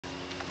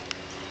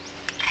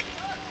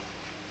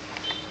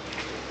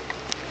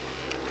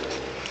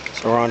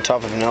So we're on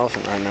top of an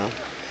elephant right now.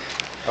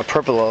 A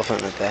purple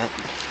elephant at that.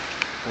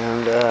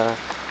 And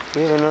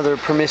we have another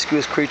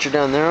promiscuous creature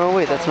down there. Oh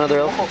wait, that's another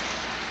elephant.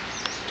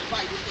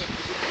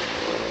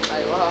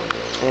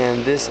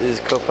 And this is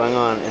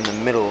Kophangan in the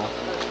middle.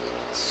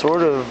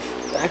 Sort of,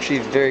 actually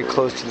very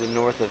close to the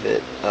north of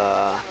it.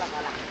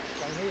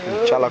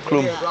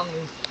 Chalaklum.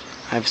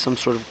 I have some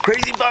sort of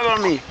crazy bug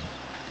on me.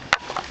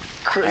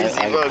 Crazy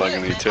I bug. bug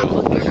on me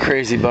too.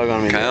 Crazy bug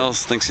on me. Kyle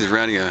thinks he's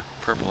riding a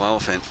purple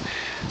elephant,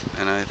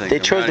 and I think they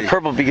chose the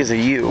purple because of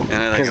you, and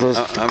I because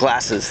think of those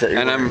glasses that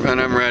you're wearing.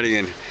 And I'm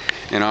riding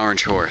an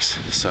orange horse.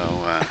 So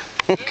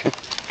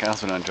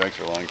Kyle's been on drugs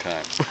for a long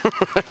time.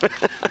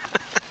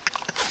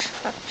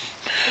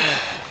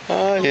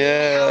 Oh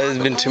yeah, there's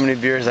been too many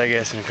beers, I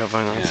guess, in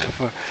Kophangan so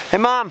far. Hey,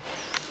 Mom!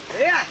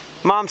 Yeah.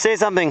 Mom, say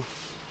something.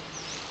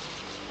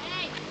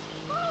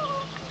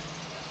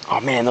 Oh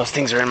man, those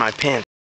things are in my pants.